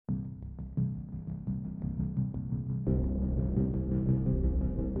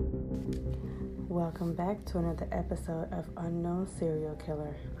Welcome back to another episode of Unknown Serial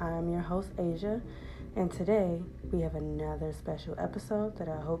Killer. I am your host, Asia, and today we have another special episode that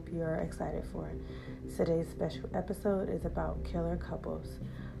I hope you are excited for. Today's special episode is about killer couples.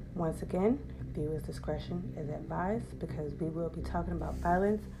 Once again, viewers' discretion is advised because we will be talking about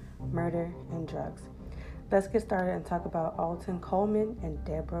violence, murder, and drugs. Let's get started and talk about Alton Coleman and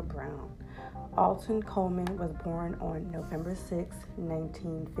Deborah Brown. Alton Coleman was born on November 6,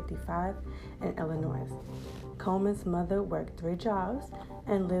 1955 in Illinois. Coleman's mother worked 3 jobs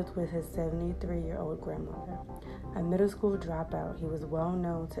and lived with his 73-year-old grandmother. A middle school dropout, he was well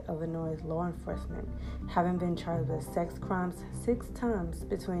known to Illinois law enforcement, having been charged with sex crimes 6 times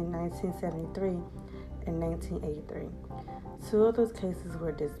between 1973 and 1983. 2 of those cases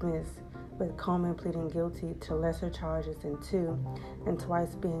were dismissed, with Coleman pleading guilty to lesser charges in 2 and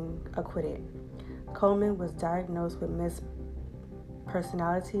twice being acquitted. Coleman was diagnosed with mixed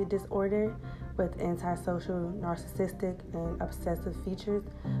personality disorder with antisocial, narcissistic, and obsessive features,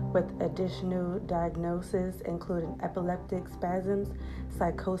 with additional diagnoses including epileptic spasms,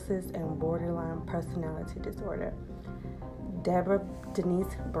 psychosis, and borderline personality disorder. Deborah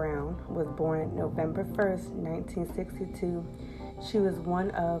Denise Brown was born November 1st, 1962. She was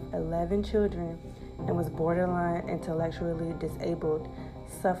one of 11 children and was borderline intellectually disabled,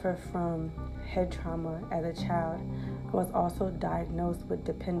 suffered from head trauma as a child, and was also diagnosed with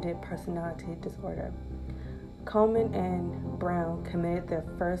dependent personality disorder. Coleman and Brown committed their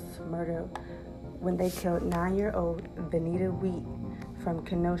first murder when they killed 9-year-old Venita Wheat from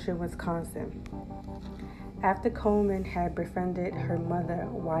Kenosha, Wisconsin. After Coleman had befriended her mother,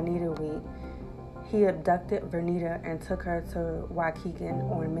 Juanita Wheat, he abducted Venita and took her to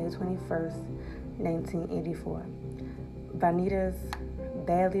Waukegan on May 21st, 1984. Venita's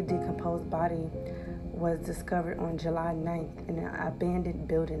badly decomposed body was discovered on July 9th in an abandoned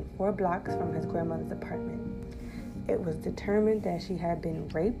building 4 blocks from his grandmother's apartment. It was determined that she had been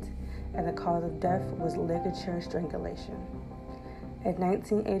raped and the cause of death was ligature strangulation. In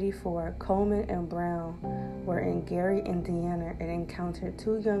 1984, Coleman and Brown were in Gary, Indiana, and encountered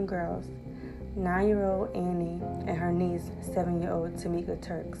 2 young girls, 9-year-old Annie and her niece, 7-year-old Tamika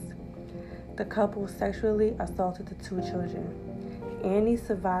Turks. The couple sexually assaulted the 2 children. Annie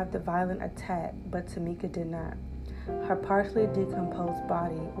survived the violent attack, but Tamika did not. Her partially decomposed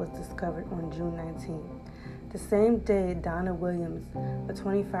body was discovered on June 19th. The same day, Donna Williams, a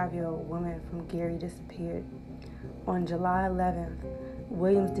 25-year-old woman from Gary, disappeared. On July 11th,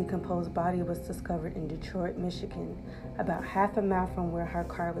 Williams' decomposed body was discovered in Detroit, Michigan, about half a mile from where her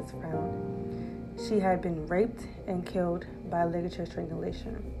car was found. She had been raped and killed by ligature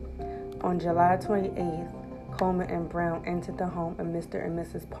strangulation. On July 28th, Coleman and Brown entered the home of Mr. and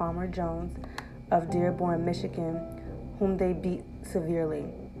Mrs. Palmer Jones of Dearborn, Michigan, whom they beat severely.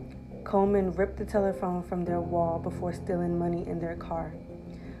 Coleman ripped the telephone from their wall before stealing money in their car.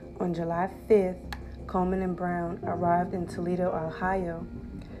 On July 5th, Coleman and Brown arrived in Toledo, Ohio,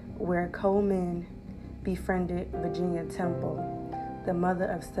 where Coleman befriended Virginia Temple, the mother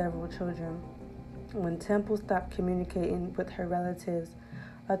of several children. When Temple stopped communicating with her relatives,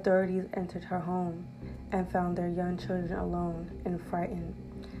 authorities entered her home and found their young children alone and frightened.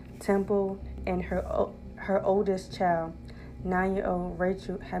 Temple and her oldest child, 9-year-old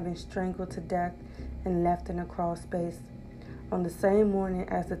Rachel, had been strangled to death and left in a crawl space. On the same morning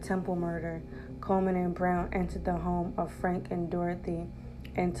as the Temple murder, Coleman and Brown entered the home of Frank and Dorothy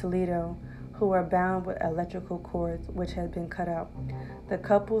in Toledo, who were bound with electrical cords which had been cut out. The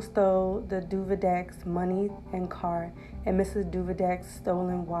couple stole the Duvadak's money and car, and Mrs. Duvadak's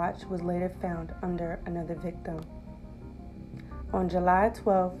stolen watch was later found under another victim. On July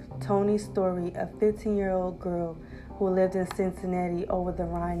 12th, Toni Story, a 15-year-old girl who lived in Cincinnati over the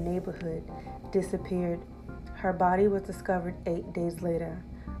Rhine neighborhood, disappeared. Her body was discovered 8 days later.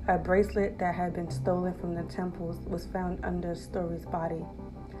 A bracelet that had been stolen from the Temples was found under Story's body.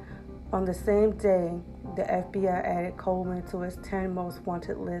 On the same day, the FBI added Coleman to its 10 most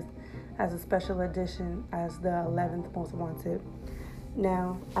wanted list as a special edition as the 11th most wanted.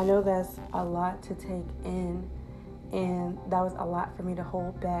 Now, I know that's a lot to take in, and that was a lot for me to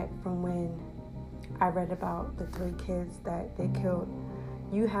hold back from when I read about the 3 kids that they killed.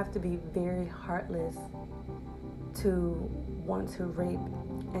 You have to be very heartless to want to rape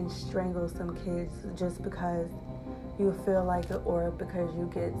and strangle some kids just because you feel like it or because you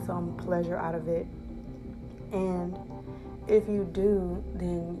get some pleasure out of it. And if you do,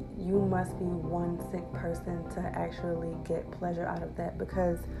 then you must be one sick person to actually get pleasure out of that,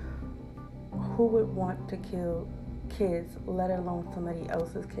 because who would want to kill kids, let alone somebody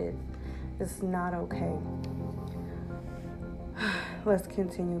else's kids? It's not okay. let's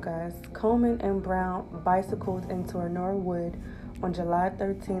continue, guys. Coleman and Brown bicycled into Honora Wood on July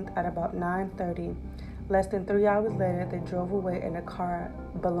 13th at about 9:30. Less than 3 hours later, they drove away in a car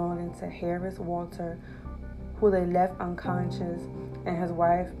belonging to Harris Walter, who they left unconscious, and his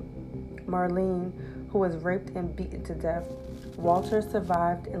wife, Marlene, who was raped and beaten to death. Walter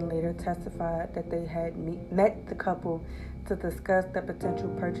survived and later testified that they had met the couple to discuss the potential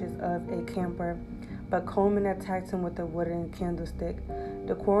purchase of a camper, but Coleman attacked him with a wooden candlestick.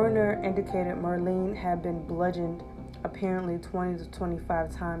 The coroner indicated Marlene had been bludgeoned apparently 20 to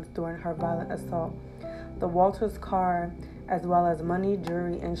 25 times during her violent assault. The Walters' car, as well as money,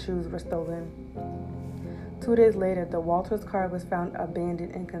 jewelry, and shoes, were stolen. 2 days later, the Walters' car was found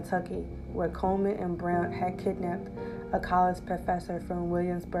abandoned in Kentucky, where Coleman and Brown had kidnapped a college professor from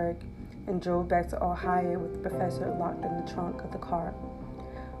Williamsburg and drove back to Ohio with the professor locked in the trunk of the car.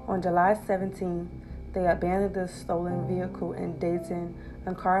 On July 17, they abandoned the stolen vehicle in Dayton,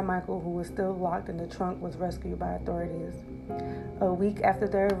 and Carmichael, who was still locked in the trunk, was rescued by authorities. A week after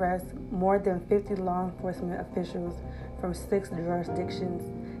their arrest, more than 50 law enforcement officials from 6 jurisdictions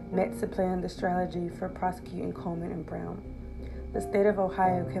met to plan the strategy for prosecuting Coleman and Brown. The state of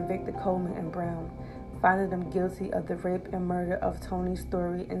Ohio convicted Coleman and Brown, finding them guilty of the rape and murder of Tony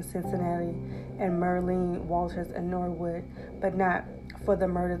Story in Cincinnati and Marlene Walters in Norwood, but not for the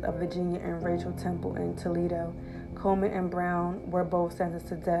murders of Virginia and Rachel Temple in Toledo. Coleman and Brown were both sentenced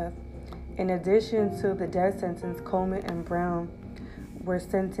to death. In addition to the death sentence, Coleman and Brown were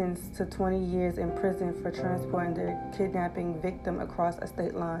sentenced to 20 years in prison for transporting their kidnapping victim across a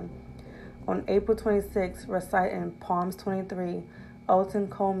state line. On April 26, reciting Psalms 23, Alton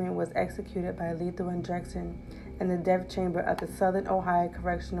Coleman was executed by lethal injection in the death chamber of the Southern Ohio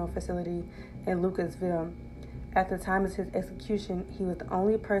Correctional Facility in Lucasville. At the time of his execution, he was the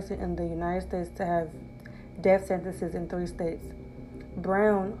only person in the United States to have death sentences in 3 states.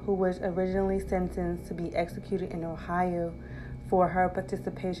 Brown, who was originally sentenced to be executed in Ohio for her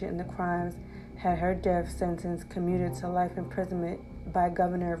participation in the crimes, had her death sentence commuted to life imprisonment by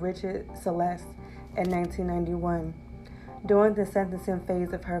Governor Richard Celeste in 1991. During the sentencing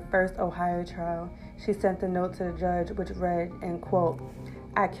phase of her first Ohio trial, she sent a note to the judge which read, and quote,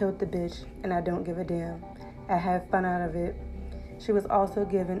 "I killed the bitch and I don't give a damn. I had fun out of it." She was also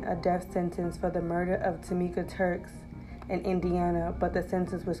given a death sentence for the murder of Tamika Turks in Indiana, but the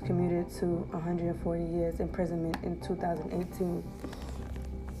sentence was commuted to 140 years imprisonment in 2018.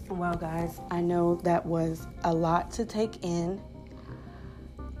 Well, guys, I know that was a lot to take in,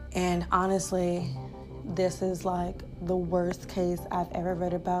 and honestly, this is like the worst case I've ever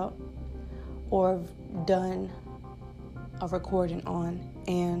read about or done a recording on,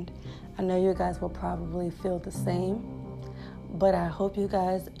 and I know you guys will probably feel the same, but I hope you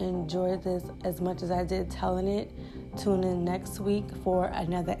guys enjoyed this as much as I did telling it. Tune in next week for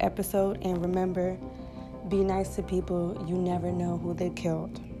another episode, and remember, be nice to people. You never know who they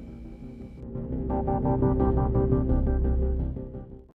killed.